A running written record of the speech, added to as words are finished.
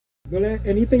Don't let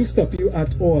anything stop you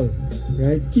at all,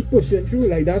 right? Keep pushing through.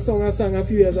 Like that song I sang a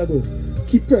few years ago.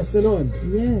 Keep pressing on.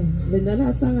 Yeah,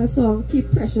 Linda sang a song,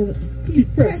 keep pressing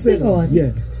on.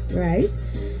 Yeah. Right?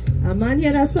 A man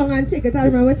hear that song and take it. I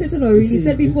remember Titano really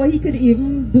said before he could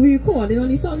even do recording on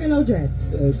the song, you know, Dread.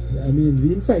 I mean, we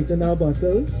been fighting our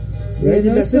battle. Right?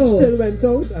 The message still went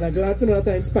out, and I'm glad to know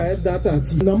that I inspired that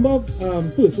artist. A number of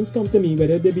persons come to me,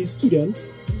 whether they be students,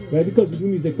 right? Because we do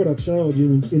music production or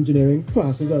engineering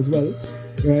classes as well,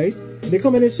 right? They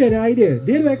come and they share their idea.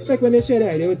 They don't expect when they share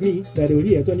their idea with me that they will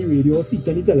hear it on the radio or see it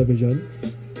on the television.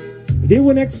 They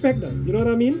wouldn't expect that. You know what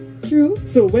I mean? True.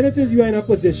 So when it is you are in a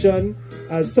position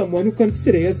as someone who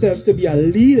consider yourself to be a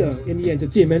leader in the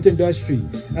entertainment industry,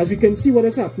 as we can see what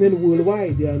is happening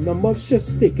worldwide, there are a number of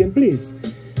shifts taking place.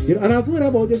 You know, and I've heard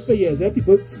about this for years. There are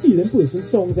people stealing person's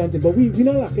songs and things, but we're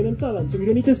not lacking in talent, so we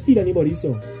don't need to steal anybody's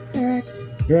song. Correct.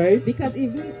 Right? Because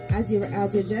even as you're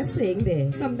just saying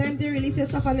there, sometimes they release your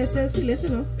stuff and they still steal it, you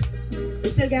know. You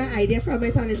still get an idea from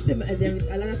it and it's a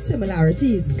lot of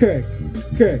similarities. Correct.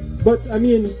 Correct. But I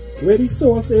mean, where the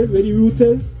source is, where the root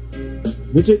is,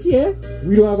 which is here,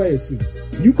 we don't have an issue.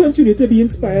 You continue to be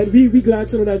inspired. We glad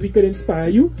to know that we could inspire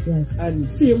you. Yes.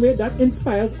 And same way that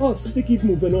inspires us to keep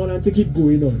moving on and to keep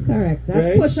going on. Correct.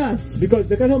 That push us. Because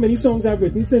look at how many songs I've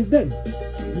written since then.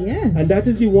 Yeah. And that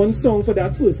is the one song for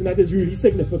that person that is really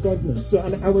significant now. So,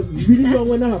 and I was really young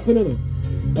when that happened, you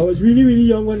know. I was really, really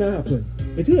young when that happened.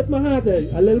 It hurt my heart.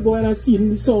 A little boy and I seen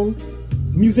the song,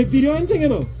 music video and thing, you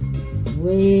know.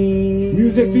 Wait.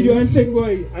 Music video and thing,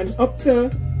 boy. And up to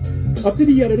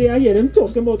the other day, I hear them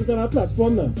talking about it on our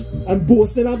platform now. And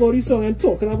boasting about the song and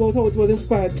talking about how it was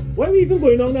inspired. Why are we even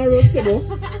going on that road,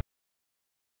 Simo?